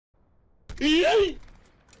Hello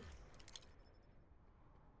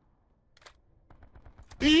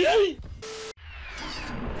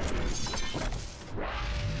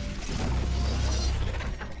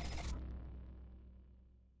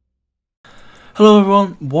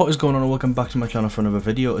everyone, what is going on and welcome back to my channel for another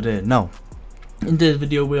video today. Now, in today's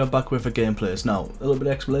video we are back with a gameplay. Now, a little bit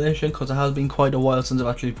of explanation because it has been quite a while since I've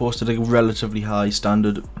actually posted a relatively high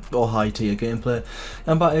standard or high tier gameplay.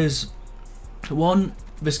 And that is, 1,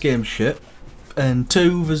 this game's shit. And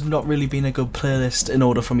 2, there's not really been a good playlist in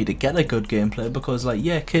order for me to get a good gameplay because, like,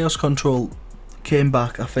 yeah, Chaos Control came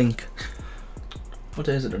back, I think. What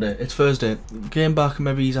day is it today? It's Thursday. Came back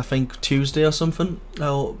maybe I think Tuesday or something.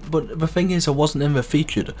 But the thing is, I wasn't in the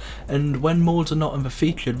featured, and when modes are not in the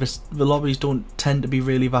featured, the lobbies don't tend to be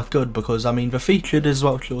really that good because I mean the featured is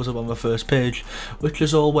what shows up on the first page, which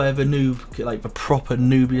is all where the noob, like the proper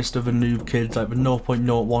noobiest of the noob kids, like the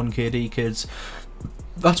 0.01 KD kids.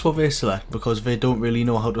 That's what they select because they don't really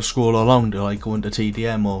know how to scroll along to like go into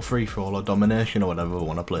TDM or free for all or domination or whatever they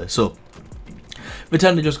want to play. So we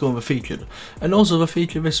tend to just go with featured. And also the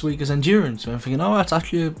feature this week is endurance. And I'm thinking, oh, that's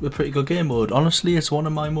actually a pretty good game mode. Honestly, it's one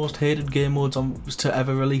of my most hated game modes to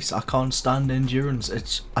ever release. I can't stand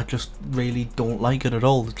endurance. I just really don't like it at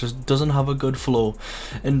all. It just doesn't have a good flow.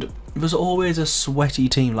 And there's always a sweaty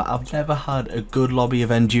team. Like, I've never had a good lobby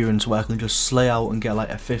of endurance where I can just slay out and get like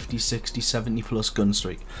a 50, 60, 70 plus gun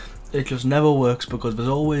streak. It just never works because there's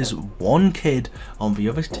always one kid on the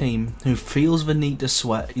other team who feels the need to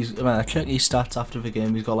sweat. I check his stats after the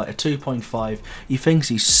game, he's got like a 2.5. He thinks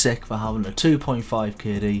he's sick for having a 2.5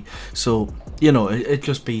 KD. So, you know, it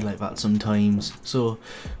just be like that sometimes. So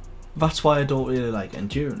that's why I don't really like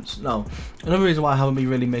endurance. Now, another reason why I haven't been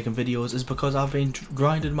really making videos is because I've been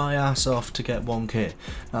grinding my ass off to get 1k.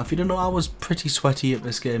 Now, if you don't know, I was pretty sweaty at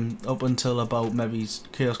this game up until about maybe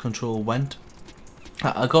Chaos Control went.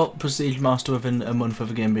 I got Prestige Master within a month of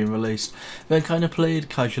the game being released, then kind of played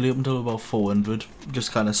casually up until about 400,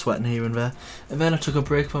 just kind of sweating here and there, and then I took a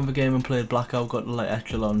break from the game and played Blackout, got to like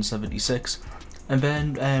Echelon 76, and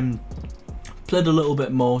then played a little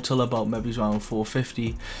bit more till about maybe around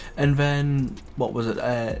 450, and then, what was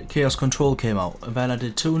it, Chaos Control came out, and then I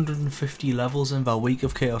did 250 levels in that week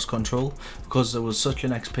of Chaos Control, because there was such an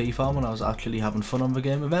XP farm and I was actually having fun on the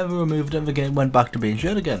game, and then we removed it and the game went back to being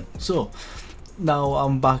shit again. So now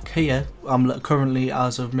I'm back here. I'm currently,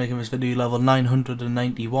 as of making this video, level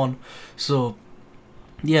 991. So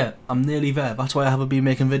yeah, I'm nearly there. That's why I haven't been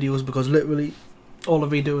making videos, because literally all I've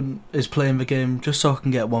been doing is playing the game just so I can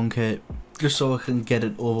get 1k, just so I can get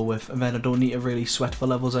it over with, and then I don't need to really sweat for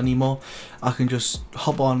levels anymore. I can just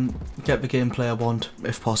hop on, get the gameplay I want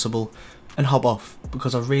if possible, and hop off,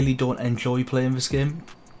 because I really don't enjoy playing this game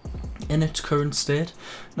in its current state.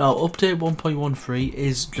 Now, update 1.13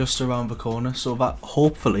 is just around the corner, so that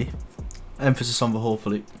hopefully, emphasis on the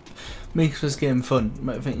hopefully, makes this game fun. You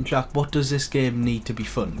might be thinking, Jack, what does this game need to be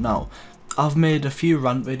fun? Now, I've made a few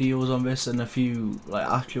rant videos on this and a few like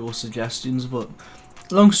actual suggestions, but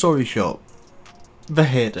long story short, the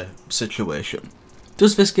hater situation.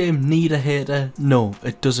 Does this game need a hater? No,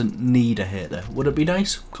 it doesn't need a hater. Would it be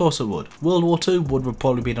nice? Of course it would. World War II would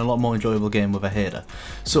probably be a lot more enjoyable game with a hater.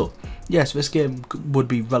 So, yes, this game would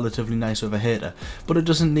be relatively nice with a hater, but it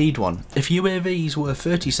doesn't need one. If UAVs were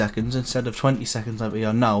 30 seconds instead of 20 seconds like we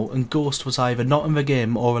are now, and Ghost was either not in the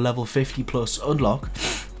game or a level 50 plus unlock,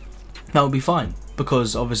 that would be fine,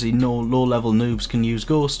 because obviously no low level noobs can use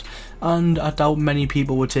Ghost, and I doubt many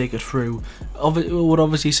people would take it through. It would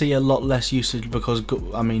obviously see a lot less usage because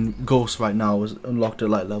I mean Ghost right now is unlocked at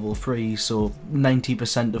like level 3, so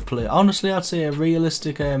 90% of play. Honestly, I'd say a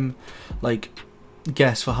realistic like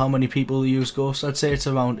guess for how many people use Ghost, I'd say it's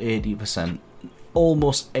around 80%.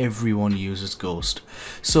 Almost everyone uses Ghost.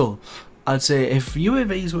 So I'd say if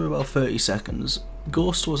UAVs were about 30 seconds,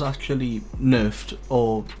 Ghost was actually nerfed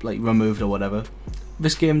or like removed or whatever,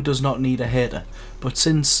 this game does not need a hater. But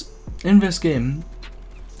since in this game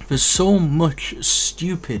there's so much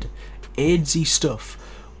stupid AIDSy stuff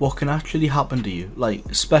what can actually happen to you,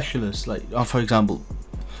 like specialists, like for example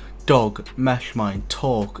Dog, Meshmine,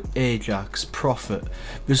 Talk, Ajax, Prophet,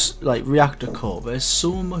 there's like Reactor Core, there's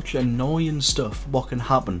so much annoying stuff what can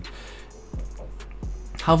happen.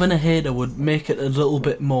 Having a hater would make it a little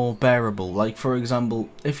bit more bearable. Like for example,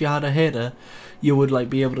 if you had a hater, you would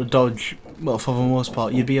like be able to dodge, well for the most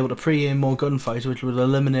part, you'd be able to pre-aim more gunfights, which would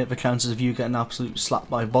eliminate the chances of you getting absolute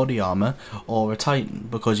slapped by body armor or a Titan,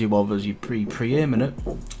 because you obviously pre-aiming it,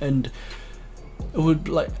 and it would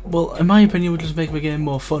like, well in my opinion, it would just make the game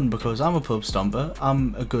more fun, because I'm a pub stomper,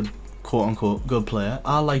 I'm a good quote unquote good player,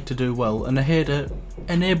 I like to do well, and a hater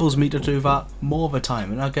enables me to do that more of the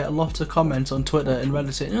time. And I get lots of comments on Twitter and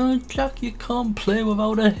Reddit saying, "Oh Jack, you can't play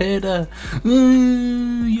without a hater.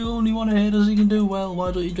 You only want a hater so you can do well.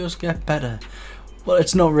 Why don't you just get better?" Well,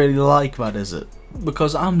 it's not really like that, is it?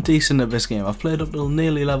 Because I'm decent at this game. I've played up till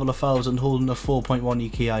nearly level 1000 holding a 4.1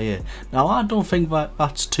 EKIA. Now I don't think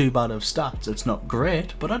that's too bad of stats. It's not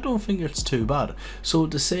great, but I don't think it's too bad. So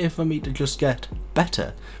to say for me to just get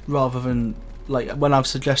better, rather than like when I've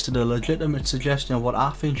suggested a legitimate suggestion of what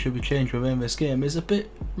I think should be changed within this game, is a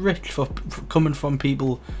bit rich for coming from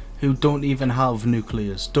people who don't even have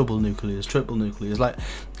nuclears, double nuclears, triple nuclears. Like,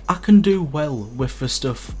 I can do well with the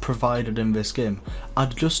stuff provided in this game.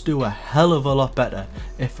 I'd just do a hell of a lot better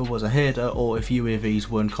if there was a hater or if UAVs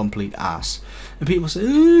weren't complete ass. And people say,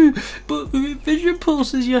 "Ooh, but Vision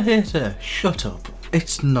Pulse is your hater." Shut up.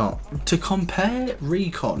 It's not. To compare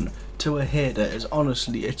Recon to a hater is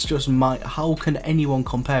honestly, it's just how can anyone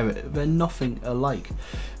compare it? They're nothing alike.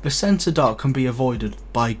 The Sensor Dart can be avoided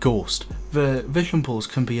by Ghost. The Vision Pulse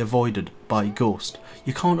can be avoided by Ghost.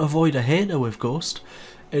 You can't avoid a hater with Ghost.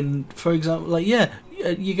 And for example, like, yeah,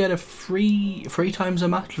 you get a three times a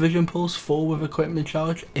match Vision Pulse, 4 with equipment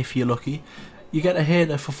charge if you're lucky. You get a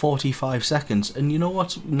hater for 45 seconds, and you know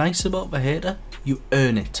what's nice about the hater? You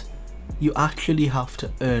earn it. You actually have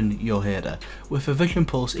to earn your hater. With a Vision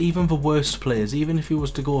Pulse, even the worst players, even if he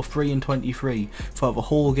was to go 3 and 23 for the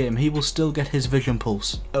whole game, he will still get his Vision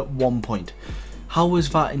Pulse at one point. How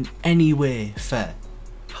is that in any way fair?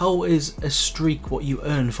 How is a streak what you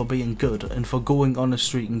earn for being good and for going on a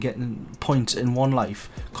streak and getting points in one life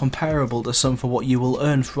comparable to some for what you will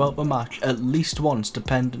earn throughout the match at least once?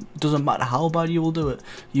 Doesn't matter how bad you will do it,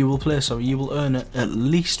 you will earn it at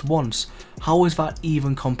least once. How is that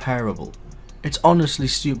even comparable? It's honestly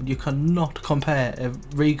stupid. You cannot compare a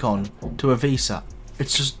Recon to a VSAT.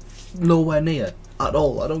 It's just nowhere near at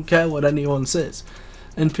all. I don't care what anyone says.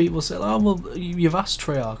 And people say, "Oh well, you've asked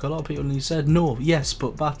Treyarch." A lot of people, and he said no, yes,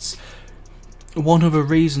 but that's one of the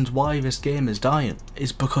reasons why this game is dying,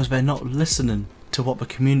 is because they're not listening to what the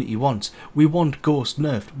community wants. We want Ghost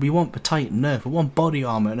nerfed, we want the Titan nerfed, we want body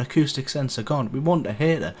armor and acoustic sensor gone, we want a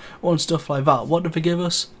hater, we want stuff like that. What do they give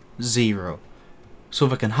us? 0. So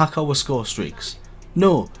they can hack our score streaks.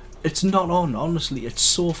 No. It's not on, honestly. It's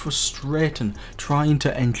so frustrating trying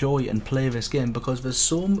to enjoy and play this game, because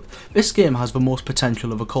this game has the most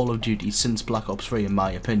potential of a Call of Duty since Black Ops 3 in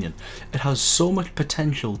my opinion. It has so much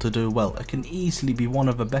potential to do well. It can easily be one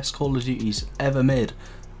of the best Call of Duties ever made.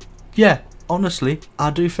 Yeah, honestly,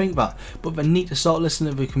 I do think that, but they need to start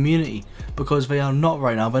listening to the community, because they are not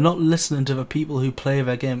right now. They're not listening to the people who play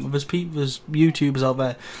their game. There's YouTubers out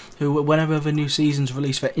there who, whenever the new season's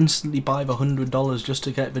released, they instantly buy the $100 just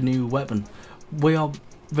to get the new weapon.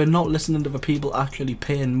 They're not listening to the people actually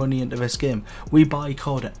paying money into this game. We buy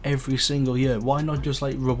COD every single year. Why not just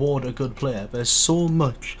like reward a good player? There's so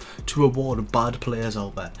much to reward bad players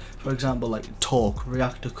out there. For example, like Talk,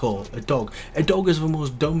 Reactor Core, a dog. A dog is the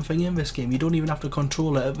most dumb thing in this game. You don't even have to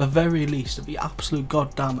control it. At the very least, at the absolute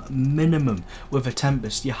goddamn minimum, with a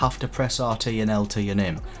Tempest, you have to press RT and LT and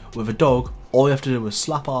aim. With a dog, all you have to do is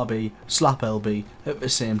slap RB, slap LB at the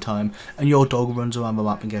same time, and your dog runs around the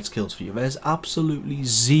map and gets kills for you. There's absolutely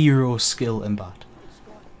 0 skill in that.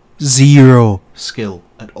 0 skill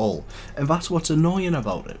at all. And that's what's annoying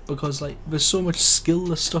about it, because like there's so much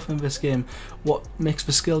skillless stuff in this game. What makes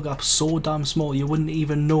the skill gap so damn small, you wouldn't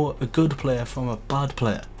even know a good player from a bad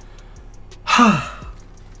player.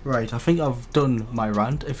 Right, I think I've done my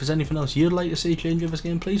rant. If there's anything else you'd like to see change in this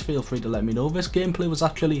game, please feel free to let me know. This gameplay was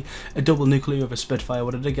actually a double nuclear with a Spitfire,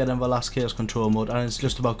 what I did get in the last Chaos Control mode, and it's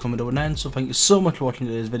just about coming to an end. So thank you so much for watching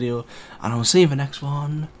today's video, and I'll see you in the next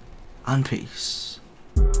one, and peace.